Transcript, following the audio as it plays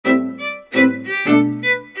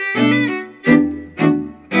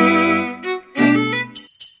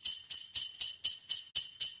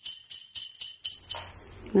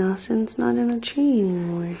Nelson's not in the tree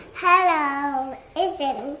anymore. Hello, it's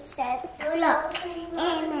 7 o'clock.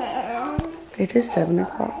 It is 7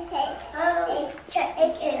 o'clock.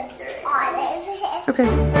 Okay.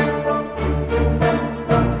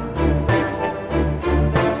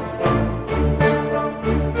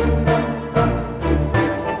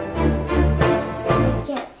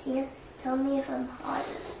 Tell me if I'm hot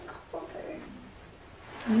or colder.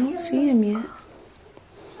 I don't see him yet.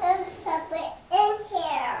 There's something in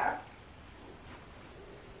here.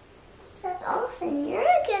 So Olsen, you're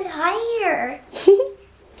a good hider.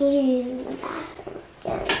 He's using the bathroom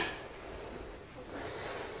again.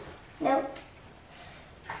 Nope.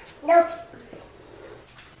 Nope.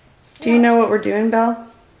 Do you know what we're doing, Belle?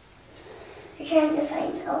 We're trying to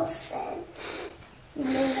find Olsen.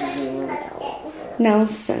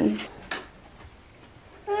 Nelson.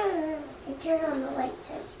 Turn on the light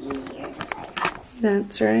so it's easier to find.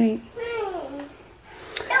 That's right.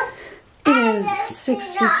 It is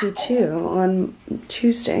 6:52 on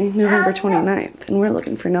Tuesday, November 29th, and we're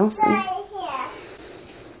looking for Nelson.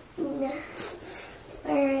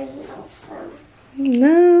 Where is Nelson?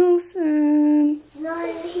 Nelson. He's not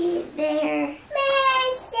there.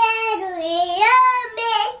 Missing, we are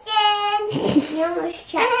missing. You almost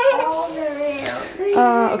checked all the rooms.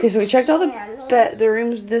 Okay, so we checked all the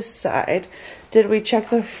rooms this side. Did we check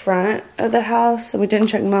the front of the house? And we didn't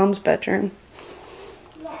check Mom's bedroom.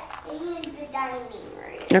 Yeah, and the dining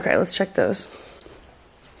room. Okay, let's check those.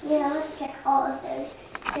 Yeah, let's check all of those.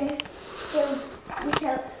 So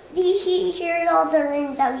here's all the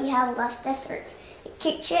rooms that we have left. This are the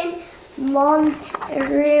kitchen, Mom's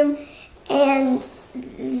room, and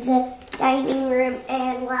the dining room,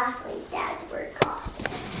 and lastly, Dad's work office.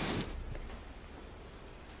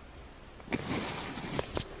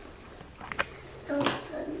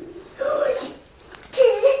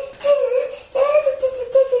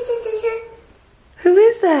 Who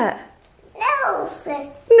is that?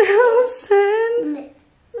 Nelson. Nelson.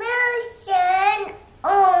 Nelson.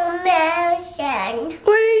 Oh, Nelson.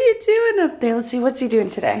 What are you doing up there? Let's see, what's he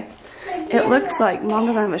doing today? It looks like Mom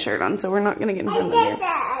doesn't have a shirt on, so we're not going to get in front of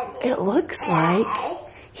you. It looks like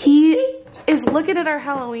he is looking at our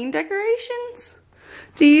Halloween decorations.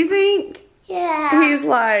 Do you think? Yeah. He's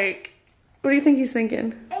like, what do you think he's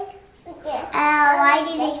thinking? Why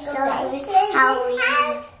do they still have Halloween?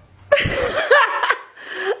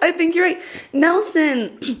 I think you're right.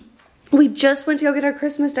 Nelson, we just went to go get our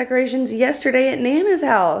Christmas decorations yesterday at Nana's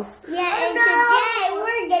house. Yeah, and today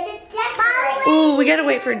we're gonna decorate. Ooh, we gotta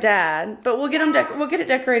wait for Dad, but we'll get him. We'll get it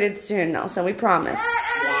decorated soon, Nelson. We promise.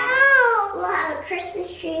 Yeah. We'll have a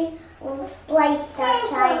Christmas tree with lights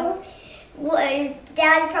outside.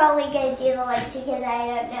 Dad's probably gonna do the lights because I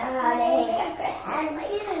don't know how to hang a Christmas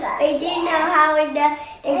lights. I do know how to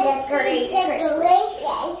decorate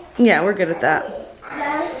Christmas. Yeah, we're good at that.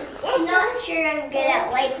 I'm not sure I'm good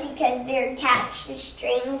at lights because they're attached to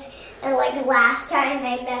strings. And like last time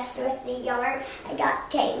I messed with the yarn, I got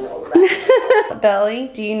tangled up. Belly,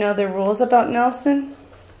 do you know the rules about Nelson?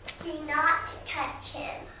 Do not touch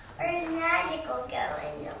him or his magic will go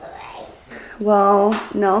in the way. Well,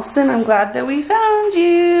 Nelson, I'm glad that we found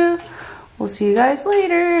you. We'll see you guys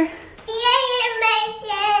later. Later,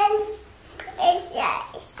 Mason. It's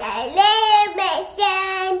later,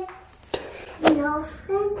 Mason.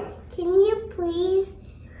 Nelson, can you please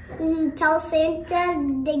tell Santa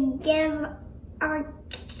to give our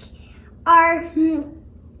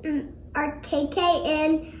KK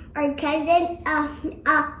and our cousin a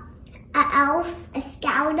elf, a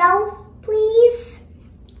scout elf, please?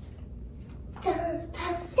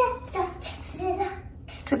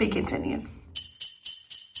 To be continued.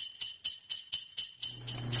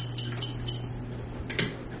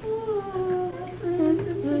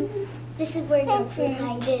 This is where Nelson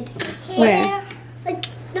hid. Where? Look,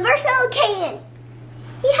 the marshmallow can.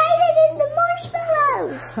 He hid in the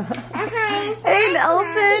marshmallows. Hey,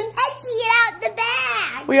 Nelson. Let's get out the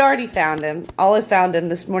bag. We already found him. Olive found him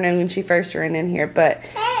this morning when she first ran in here, but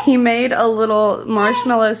he made a little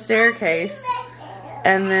marshmallow staircase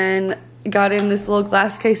and then got in this little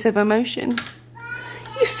glass case of emotion.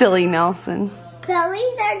 You silly Nelson.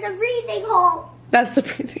 Bellies are the breathing hole. That's the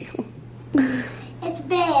breathing hole. It's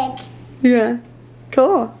big. Yeah.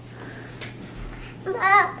 Cool.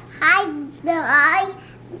 Hi,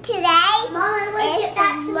 today is Monday.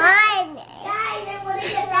 Guys, I want to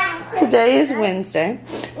get back to Today is Wednesday.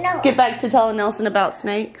 No. Get back to telling Nelson about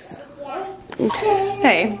snakes.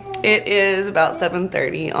 Hey, it is about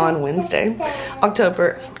 7:30 on Wednesday,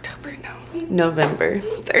 November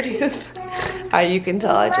 30th. You can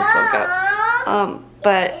tell I just woke up.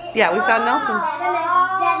 But yeah, we found Nelson.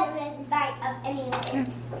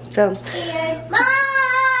 So, Mom!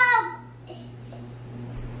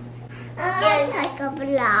 Like a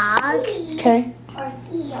vlog. okay.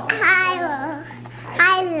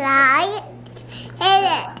 Highlight. Hit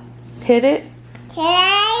it. Hit it.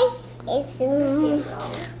 Today is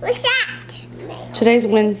what's that? Today's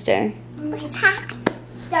Wednesday. What's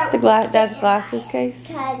that? Dad's glasses case.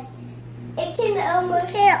 Because it can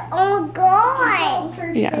almost get all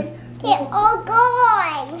gone. Yeah. Get all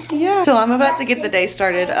gone. Yeah. So I'm about to get the day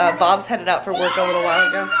started. Bob's headed out for work a little while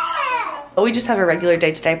ago. We just have a regular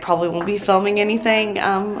day today. Probably won't be filming anything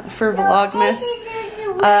for Vlogmas.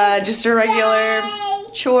 Just a regular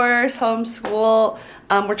chores, homeschool.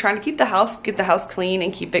 We're trying to keep get the house clean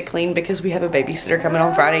and keep it clean because we have a babysitter coming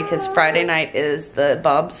on Friday because Friday night is the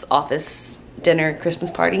Bob's office dinner Christmas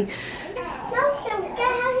party.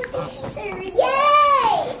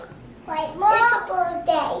 Yay! Like multiple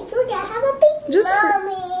days. We're gonna have a baby.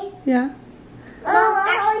 Mommy. Yeah.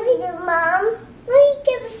 Mom, will you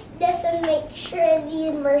give a sniff and make sure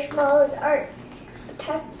these marshmallows aren't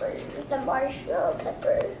peppers, the marshmallow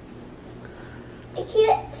peppers? I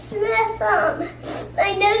can't sniff them.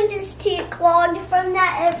 My nose is too clogged from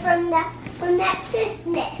that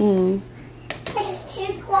sickness. It's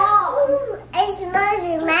too clogged. It smells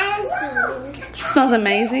amazing. It smells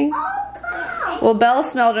amazing. Well, Bella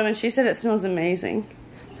smelled them and she said it smells amazing.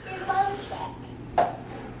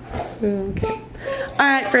 Okay.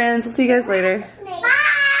 Alright, friends. We'll see you guys later.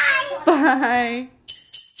 Bye! Bye.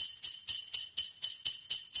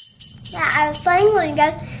 Yeah, I was playing with you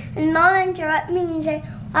guys, and Mom interrupted me and said,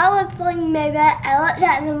 while I was playing my bed, I looked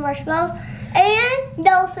at the marshmallows, and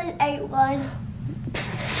Nelson ate one.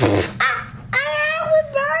 I was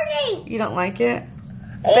burning! You don't like it?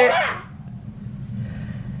 Yeah!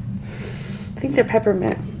 I think they're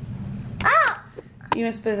peppermint. Oh! You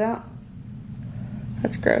want to spit it out?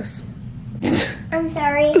 That's gross. I'm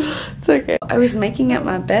sorry. It's okay. I was making up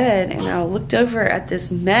my bed and I looked over at this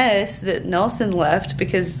mess that Nelson left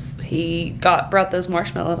because he brought those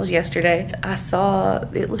marshmallows yesterday. I saw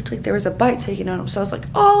it looked like there was a bite taken out of them, so I was like,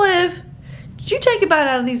 Olive, did you take a bite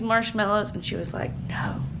out of these marshmallows? And she was like,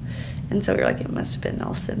 no. And so we were like, it must have been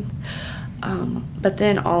Nelson. But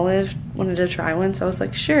then Olive wanted to try one, so I was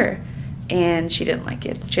like, sure. And she didn't like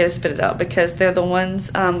it. She had to spit it out because they're the ones,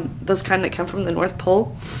 those kind that come from the North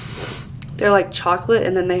Pole. They're like chocolate,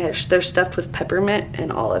 and then they're stuffed with peppermint,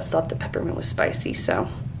 and Olive thought the peppermint was spicy. So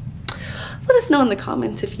let us know in the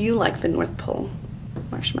comments if you like the North Pole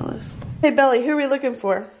marshmallows. Hey Belly, who are we looking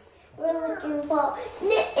for? We're looking for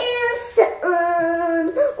Nelson.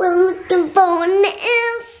 We're looking for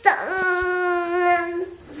Nelson.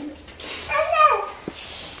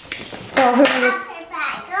 Oh, who are we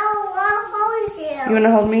You want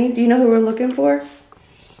to hold me? Do you know who we're looking for?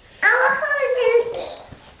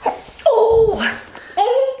 Oh!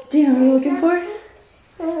 Do you know who we're looking for?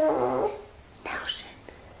 Nelson.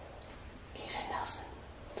 He's a Nelson.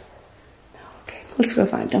 No, okay. Let's go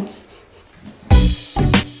find him.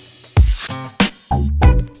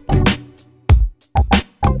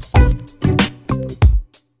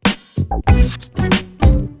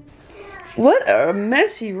 What a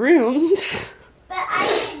messy room. But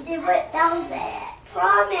I did what down there.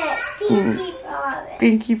 Promise. Pinky promise.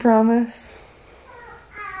 Pinky promise.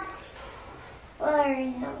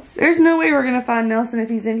 Where's Nelson? There's no way we're gonna find Nelson if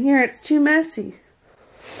he's in here. It's too messy.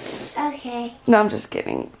 Okay. No, I'm just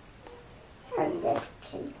kidding. I'm just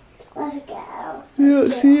kidding. Let's go. You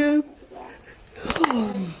don't see him?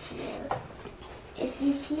 If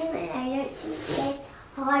you see him and I don't see him, it's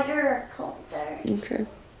hotter or colder. Okay.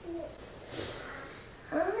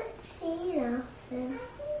 I don't see Nelson.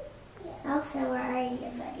 Nelson, where are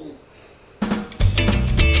you, buddy?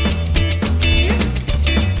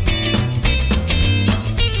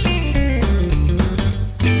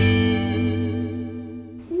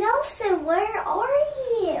 Nelson, where are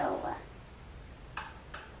you?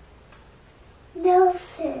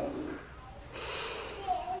 Nelson.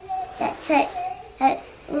 That's it. That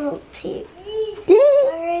little too.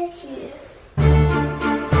 Where is he?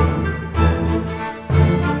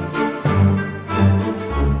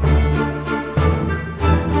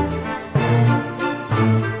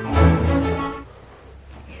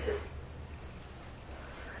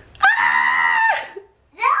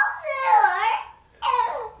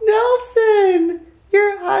 Nelson!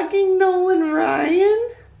 You're hugging Nolan Ryan?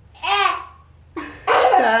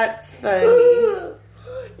 That's funny.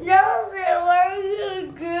 Nelson, what are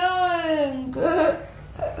you doing?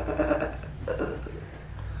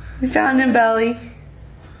 We found him, Belly.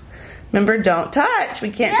 Remember, don't touch. We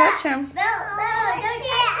can't touch him. No, don't touch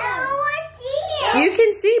him. I want to see him. You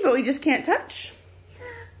can see, but we just can't touch.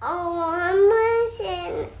 Oh, I'm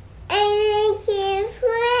missing. I make a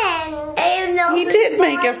friend. He did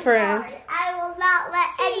make a friend. I will not let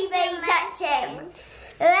anybody touch him.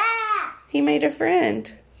 Ah! He made a friend.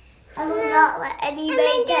 I will not let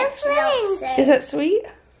anybody touch Nelson. Is that sweet?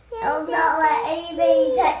 I will not let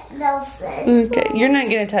anybody touch Nelson. Okay, you're not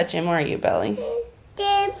gonna touch him, are you, Belly?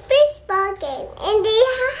 The baseball game and the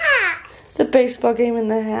hat. The baseball game in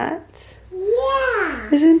the hat? Yeah.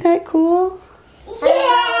 Isn't that cool? Yeah.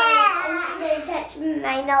 I'm not gonna touch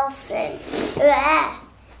my Nelson. Ah.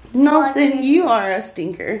 Nelson, you are a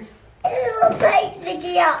stinker. It looks like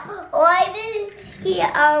sticking out. Why does he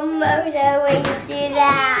almost always do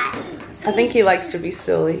that? I think he likes to be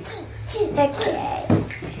silly. Okay. That's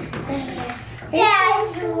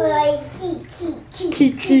right.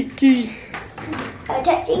 Kiki. I'm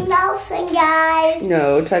touching Nelson, guys.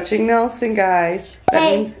 No, touching Nelson, guys. That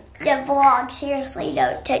Hey, means the vlog, seriously,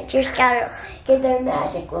 don't touch your scouter because their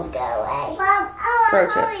magic will go away. Mom, Pro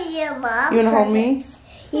tips. you, Mom. You wanna hold me?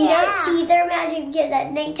 You don't see their magic because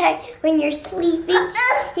at nighttime when you're sleeping,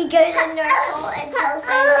 he goes under our soul and tells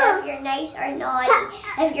us if you're nice or naughty.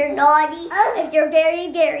 If you're naughty, if you're very,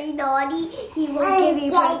 very naughty, he will give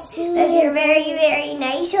you presents. If you're very, very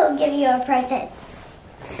nice, he'll give you a present.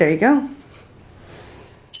 There you go.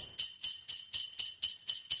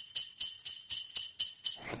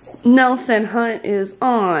 Nelson Hunt is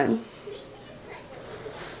on.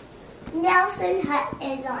 Nelson Hunt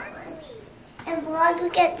is on. And vlog,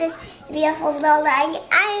 look at this beautiful building.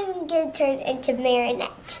 I'm going to turn into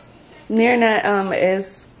Marinette. Marinette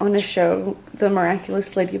is on a show, The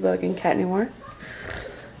Miraculous Ladybug and Cat Noir.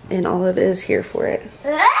 And Olive is here for it.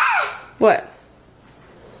 Ah! What?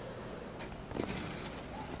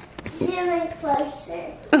 Zooming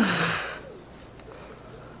closer.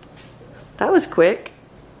 That was quick.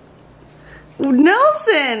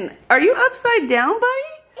 Nelson, are you upside down, buddy?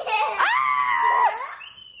 Ah!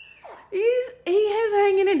 He is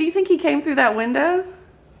hanging in. Do you think he came through that window?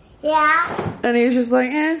 Yeah. And he was just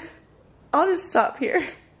like, I'll just stop here.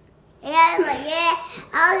 Yeah, like, yeah,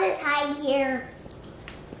 I'll just hide here.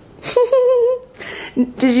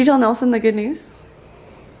 Did you tell Nelson the good news?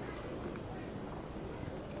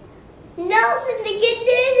 Nelson, the good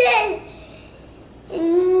news is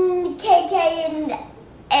KK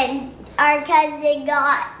and our cousin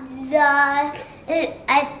got the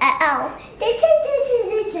elf.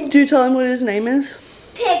 Did you tell him what his name is?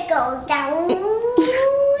 Pickle down.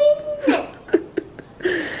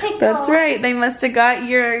 Pickle. That's right. They must have got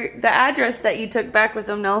the address that you took back with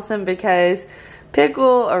them, Nelson, because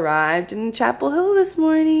Pickle arrived in Chapel Hill this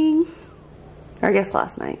morning. Or I guess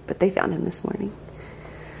last night, but they found him this morning.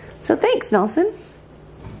 So thanks, Nelson.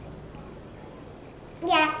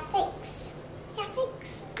 Yeah, thanks. Yeah,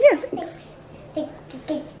 thanks. Yeah.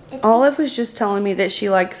 Thanks. Olive was just telling me that she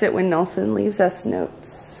likes it when Nelson leaves us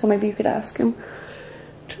notes. So maybe you could ask him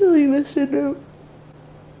to leave us a note.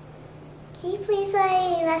 Can you please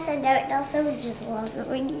leave us a note? Nelson would just love it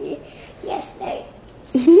when you yes notes.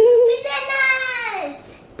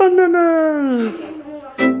 Bananas! Bananas!